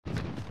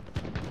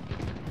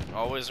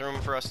Always room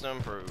for us to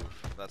improve.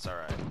 That's all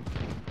right.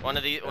 One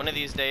of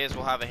these days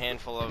we'll have a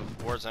handful of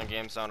Warzone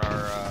games on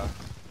our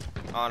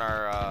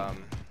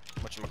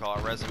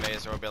whatchamacallit,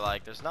 resumes, where we'll be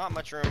like, there's not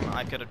much room.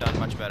 I could have done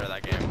much better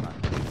that game.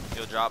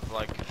 You'll drop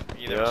like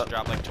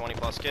drop like 20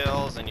 plus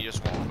kills, and you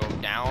just won't go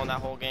down that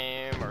whole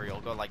game, or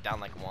you'll go like down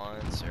like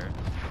once, or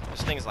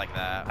just things like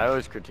that. I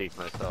always critique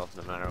myself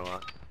no matter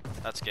what.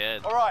 That's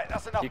good. All right,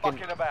 that's enough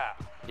bucking about.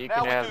 You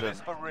now can have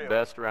the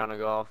best round of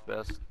golf,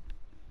 best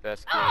game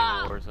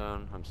in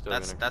Warzone. I'm still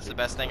that's the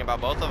best thing about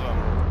both of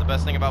them. The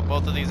best thing about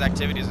both of these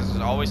activities is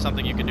there's always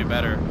something you can do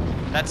better.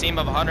 That team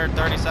of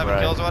 137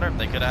 kills or whatever,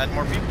 they could have had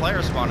more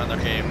players spawn in their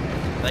game.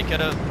 They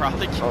could have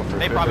probably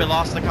probably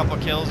lost a couple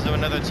kills to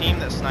another team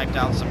that sniped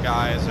out some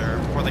guys, or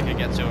before they could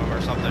get to them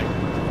or something.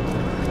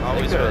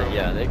 Always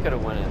yeah, they could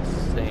have went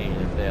insane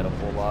if they had a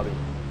full lobby.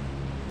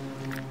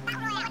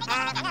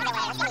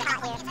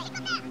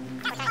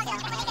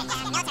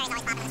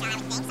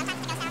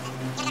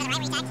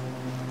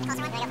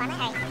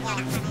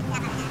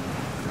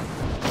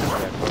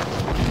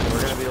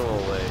 We're gonna be a little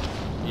late.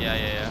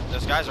 Yeah.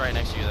 There's guys right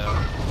next to you though.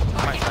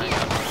 I might try and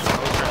get you.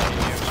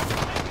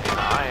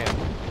 I am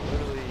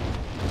literally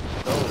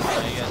so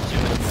you got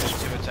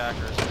two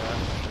attackers, yeah,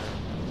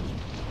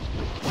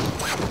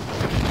 for sure.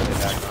 They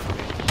backed on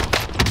me.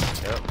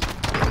 Yep.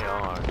 They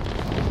are.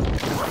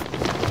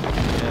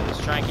 Yeah,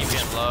 just try and keep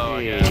getting low,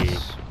 I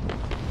guess.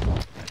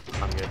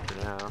 I'm good for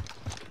now.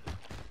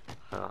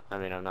 I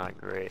mean, I'm not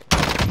great. Oh,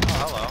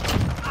 hello.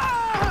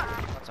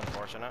 That's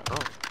unfortunate. Oh,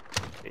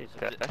 jeez.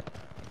 Okay.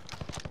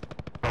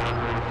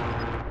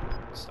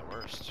 It's the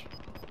worst.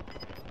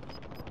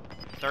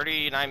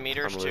 39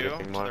 meters too, to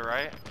the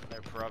right.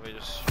 They're probably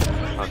just...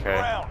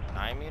 Okay.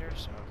 9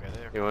 meters? Okay,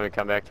 there. You want me to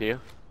come back to you?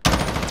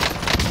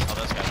 Oh,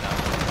 this guy's down.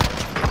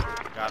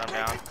 Got him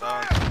down.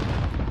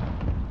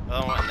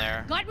 Another one in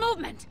there. Got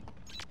movement!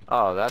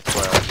 Oh, that's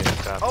where I was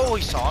getting shot. Oh,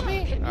 he saw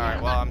me?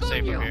 Alright, well, I'm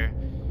safe up here.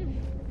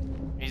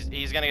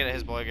 He's gonna get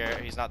his boy,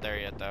 Garrett. He's not there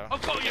yet, though. I'll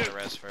call you. The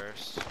res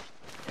first.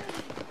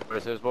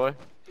 Where's his boy?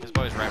 His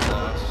boy's right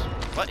below us.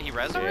 What? He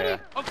res already? Yeah.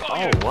 I'll call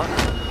you. What?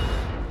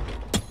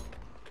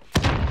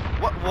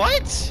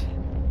 What?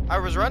 I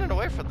was running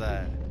away from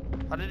that.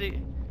 How did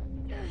he?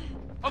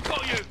 I'll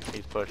call you.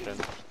 He's pushing.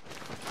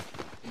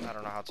 I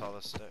don't know how tall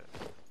this is.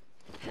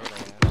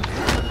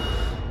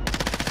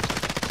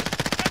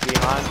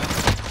 Behind.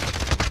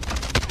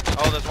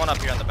 Oh, there's one up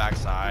here on the back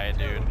side,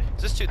 dude.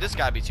 Is this two? This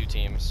gotta be two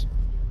teams.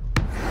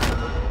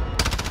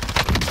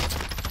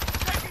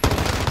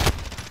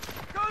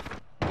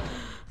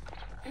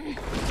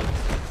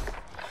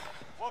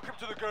 Welcome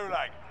to the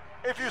Gulag.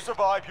 If you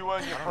survive, you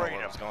earn your I don't know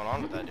freedom. what's going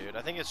on with that, dude.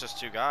 I think it's just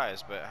two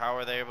guys, but how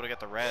are they able to get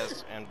the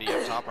res and be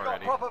up top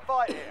already? Got a proper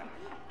fight here.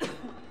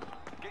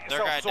 Get Their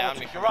guy yourself down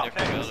me sorted. from You're a up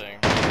different next. building.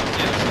 Yeah,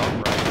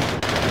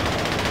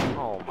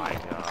 Oh my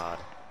god.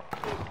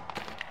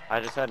 I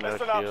just had no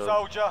Listen up, shield.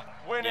 soldier.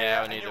 Win Yeah, here we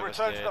and need you to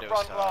return to withstand. the It was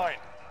front tough. line.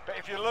 But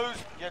if you lose,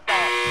 you're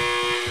done.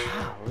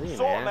 Golly,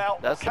 Sort them man.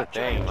 out. That's the Capture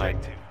thing. Like,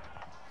 objective.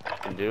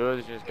 and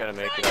duos just gotta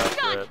make it up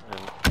to it.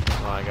 And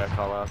oh, I got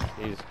call out.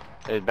 He's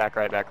back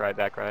right,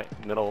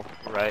 middle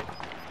right,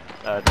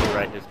 to your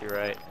right, just to your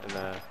right, and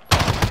left,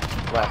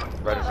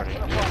 right in front of you.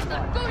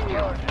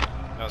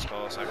 that was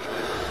close,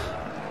 actually.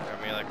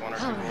 Got me like 1 or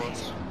 2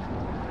 bullets.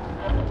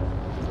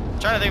 I'm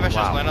trying to think if I should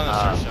just land on this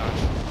shot.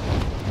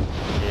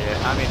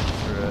 Yeah, I mean,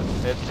 screw it.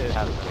 It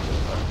hasn't been a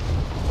good start.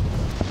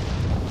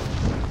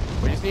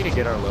 We just need to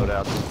get our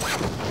loadouts.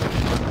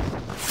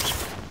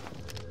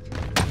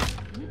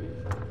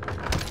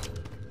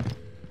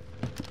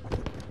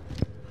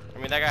 I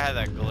mean, that guy had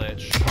that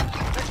glitch.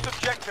 Next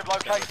objective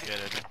located. Get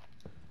it.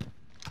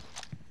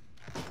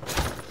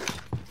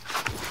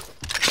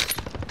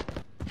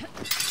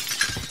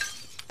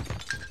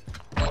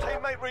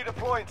 Teammate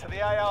redeploying to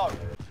the AO.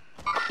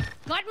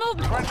 Got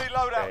movement! Friendly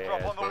loadout Yeah,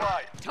 drop on the sure.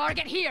 way.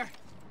 Target here!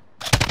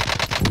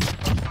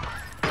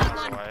 That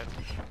was a wipe.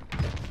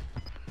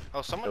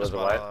 Oh, someone It was just a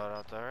bought wipe?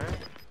 out there, right?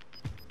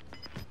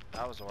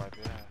 That was a wipe,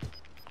 yeah.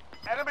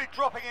 Enemy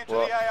dropping into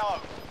Well- the AO.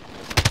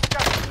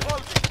 Gas is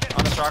closing. Get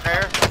On the rock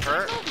here,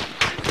 hurt.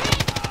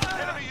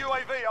 enemy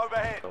UAV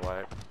overhead. The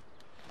wipe.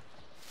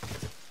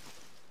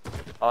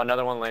 Oh,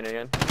 another one landing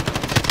in.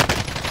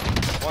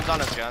 One's on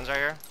his guns right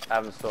here. I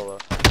have him solo.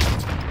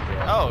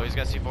 Oh, he's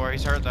got C4.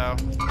 He's hurt though.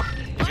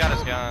 He's got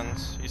his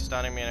guns. He's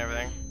stunning me and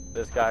everything.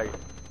 This guy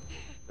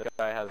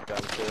has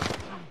guns too.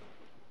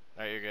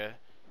 Oh, you're good.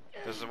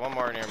 There's one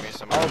more near me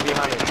somewhere. Oh,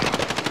 behind you.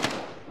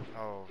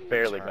 Oh,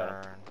 Barely turn.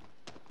 got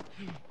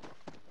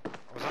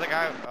Was that the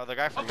guy? Oh, the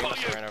guy from me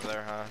just ran over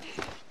there, huh?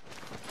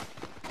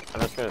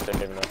 I'm just gonna save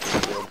him enough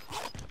for shield.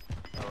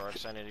 Oh,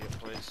 Rox, I need to get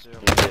plates too. You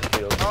can get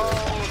shield too. Oh.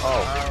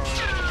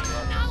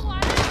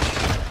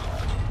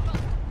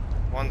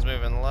 One's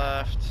moving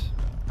left.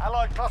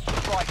 Allied cluster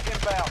strike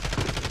inbound.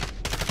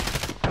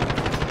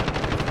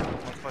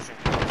 One's pushing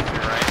to your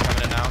right,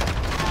 coming in now.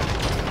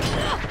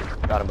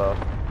 Got them both.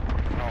 Oh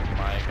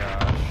my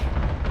gosh.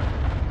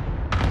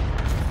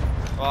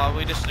 Well,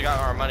 we just got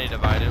our money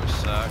divided, which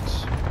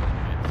sucks.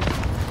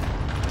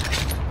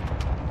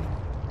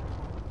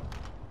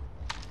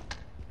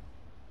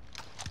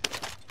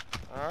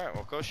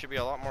 coast should be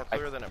a lot more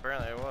clear than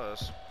apparently it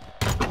was.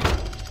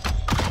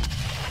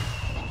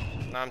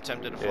 Now I'm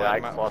tempted to fly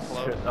him out and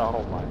float.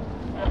 Oh my.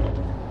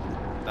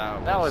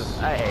 That was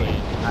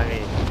hey, I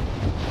mean.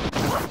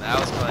 That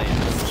was clean.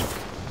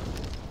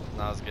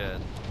 That was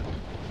good.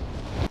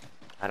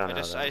 I don't know.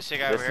 I just see a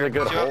guy this over here. Is a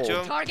good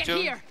hold. Target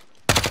here.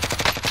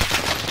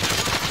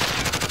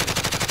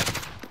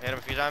 Hit him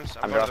a few times.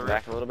 I'm dropping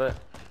back a little bit.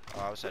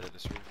 Oh, I was headed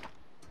this roof.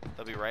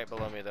 They'll be right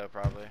below me though,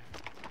 probably.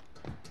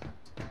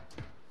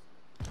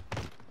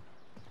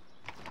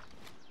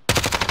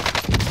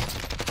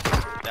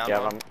 Down yeah,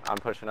 one. I'm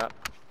pushing up.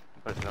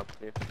 I'm pushing up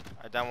with you.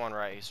 I down one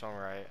right. He swung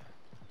right.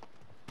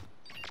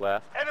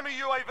 Left. Enemy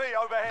UAV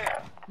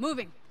overhead.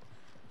 Moving.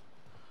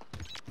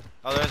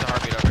 Oh, there's a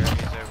heartbeat over here.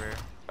 He's over here.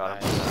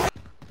 Nice.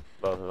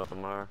 Both of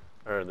them are,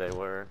 or they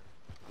were.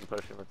 I'm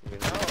pushing with you.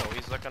 Oh,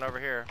 he's looking over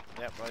here.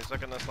 Yep, well, he's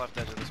looking this left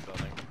edge of this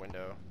building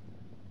window.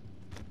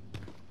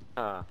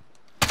 Oh,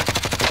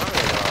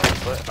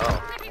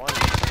 one.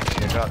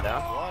 They dropped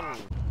down. One.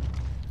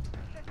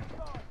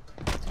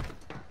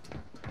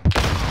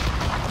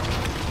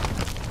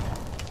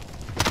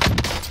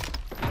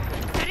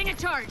 Setting a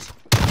charge.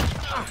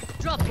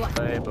 Drop one.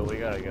 Hey, but we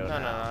gotta go.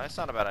 No, it's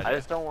not a bad idea. I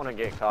just don't want to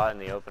get caught in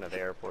the open of the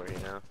airport, you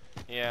know?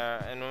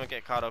 Yeah, and when we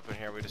get caught open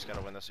here, we just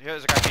gotta win this.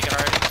 Here's a guy peeking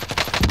already.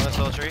 On this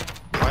little tree.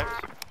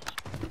 Wiped.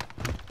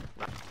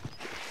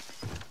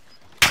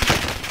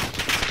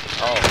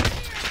 Oh.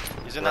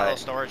 He's in that little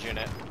storage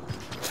unit.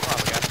 Oh,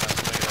 the gas mask.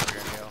 Let me get over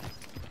here and heal.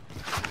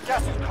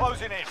 Gas is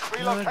closing in.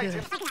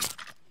 Relocating.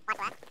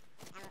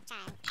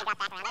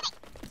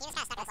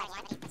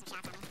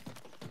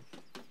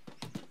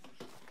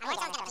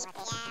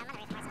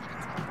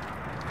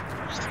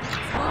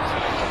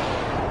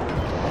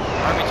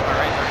 Army to my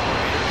right, 34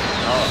 meters.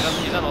 Oh,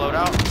 he's on the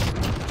loadout.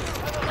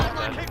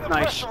 Keep the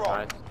Nice. pressure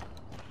on.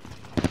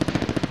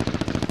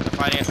 They're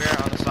fighting up here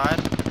on the side.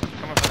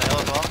 Coming from the hill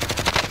as well.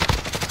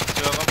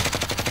 Two of them.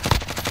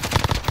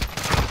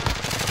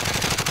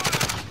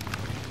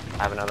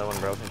 I have another one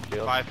broken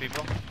shield. 5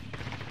 people.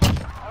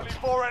 Only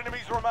 4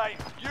 enemies remain.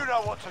 You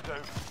know what to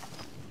do.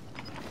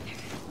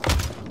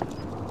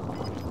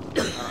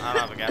 I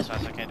don't have a gas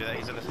mask. I can't do that.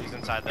 He's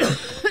inside there.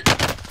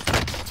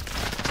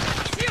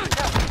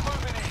 Gas is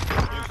moving in.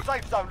 New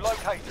safe zone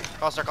located.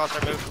 Cluster,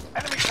 move.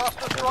 Enemy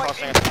cluster They're strike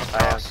clustering in. at the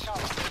cross.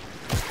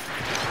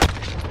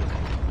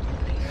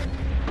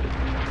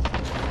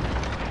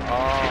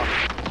 Oh.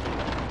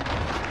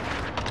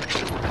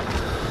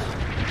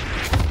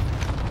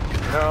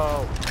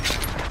 No.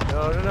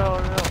 No.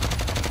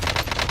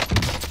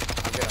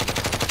 I'm good.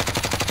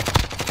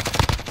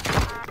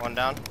 One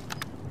down.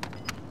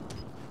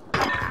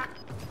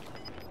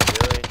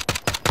 Really?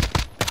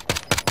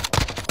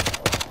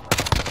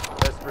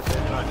 Best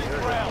precision on your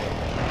Ground.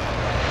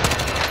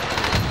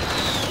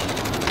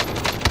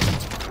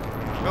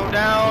 Go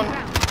down.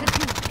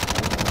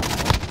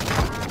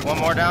 One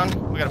more down.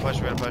 We gotta push.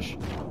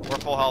 We're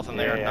full health and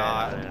they are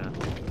not. Yeah.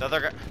 The other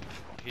guy,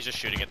 he's just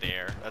shooting at the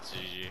air. That's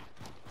GG.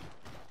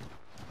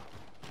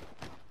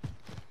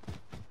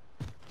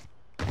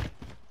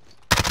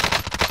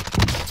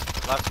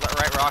 Left,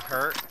 right rock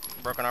hurt.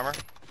 Broken armor.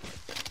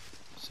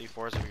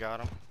 C4s if you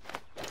got him.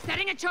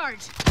 Setting a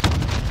charge.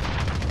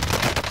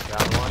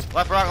 Down one.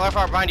 Left rock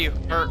behind you.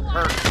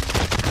 Hurt.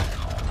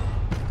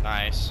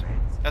 Nice.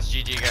 That's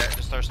GG, Garrett.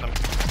 Just thirst him.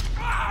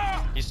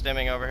 He's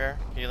stimming over here,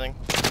 healing.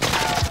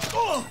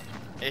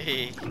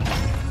 Hey.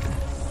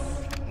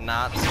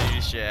 Not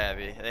too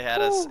shabby. They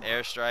had us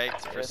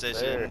airstriked,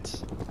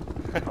 precisioned.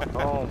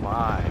 Oh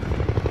my.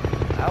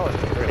 That was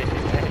a crazy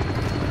game.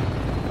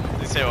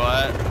 You say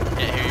what?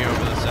 Can't hear you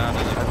over the sound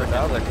of the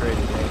That was a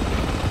crazy game.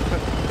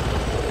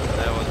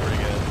 That was pretty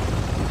good.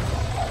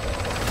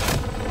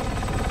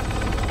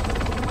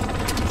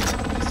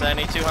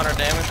 7200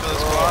 damage for the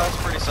squad. It's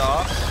pretty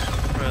soft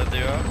for the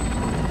duo.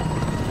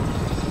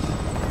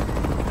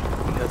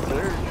 Yes,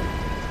 sir.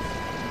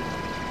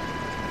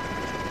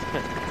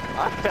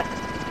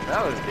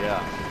 That was, yeah.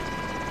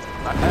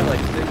 I had like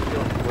 6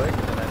 kills quick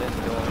and then I didn't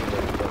kill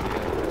anybody.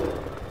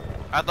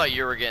 I thought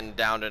you were getting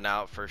downed and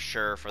out for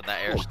sure for that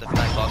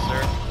that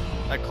cluster.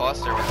 That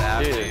cluster was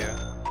after you.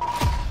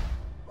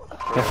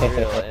 For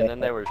real. And then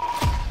they were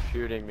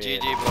shooting me.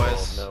 GG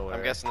boys.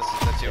 I'm guessing this is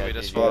the 2 we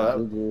just fought.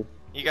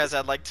 You guys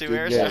had like 2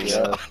 airstrikes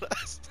on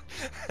us.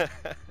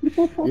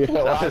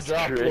 Well, I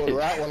dropped one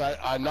right when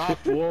I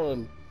knocked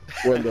one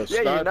when the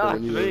sniper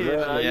when you were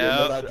running, and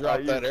then I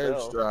dropped that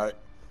airstrike.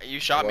 You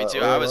shot me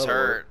too. I was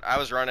hurt. I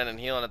was running and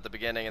healing at the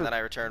beginning, and then I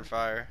returned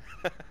fire.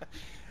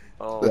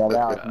 Oh, yeah,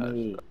 that was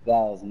me.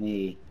 That was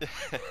me.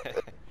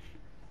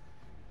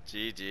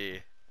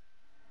 GG.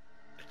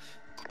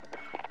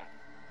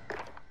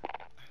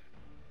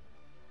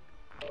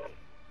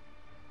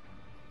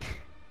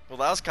 Well,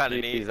 that was kind of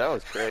neat. That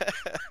was great.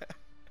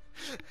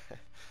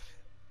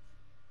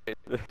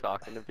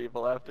 Talking to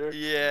people after.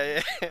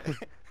 Yeah.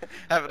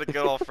 Having a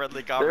good old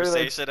friendly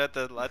conversation at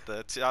the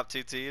top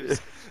 2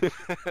 teams.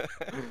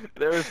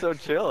 They were so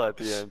chill at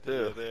the end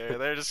too. Yeah,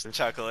 they're just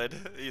chuckling.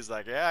 He's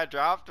like, "Yeah, I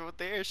dropped with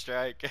the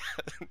airstrike."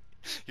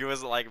 He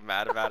wasn't like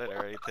mad about it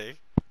or anything.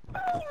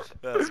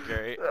 That's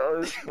great. That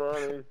was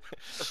funny.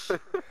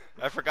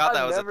 I forgot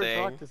that was a thing. I've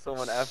never talked to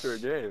someone after a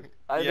game.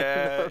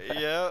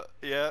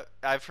 Yeah.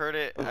 I've heard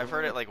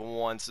it like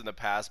once in the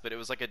past, but it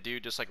was like a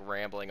dude just like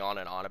rambling on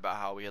and on about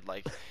how we had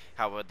like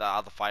how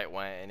the fight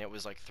went, and it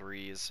was like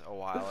threes a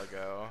while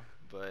ago.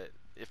 But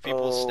if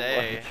people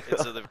stay,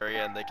 it's at the very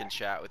end. They can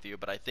chat with you.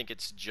 But I think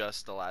it's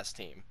just the last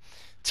team.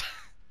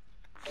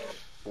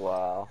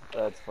 Wow,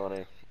 that's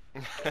funny.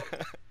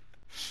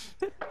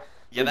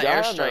 Yeah, that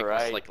airstrike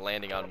was like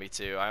landing on me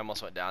too. I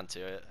almost went down to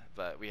it,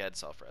 but we had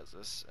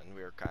self-resist and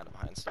we were kind of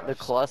behind stuff. The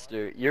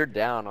cluster, you're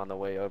down on the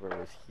way over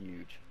was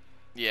huge.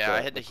 Yeah,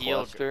 I had to heal.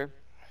 Cluster,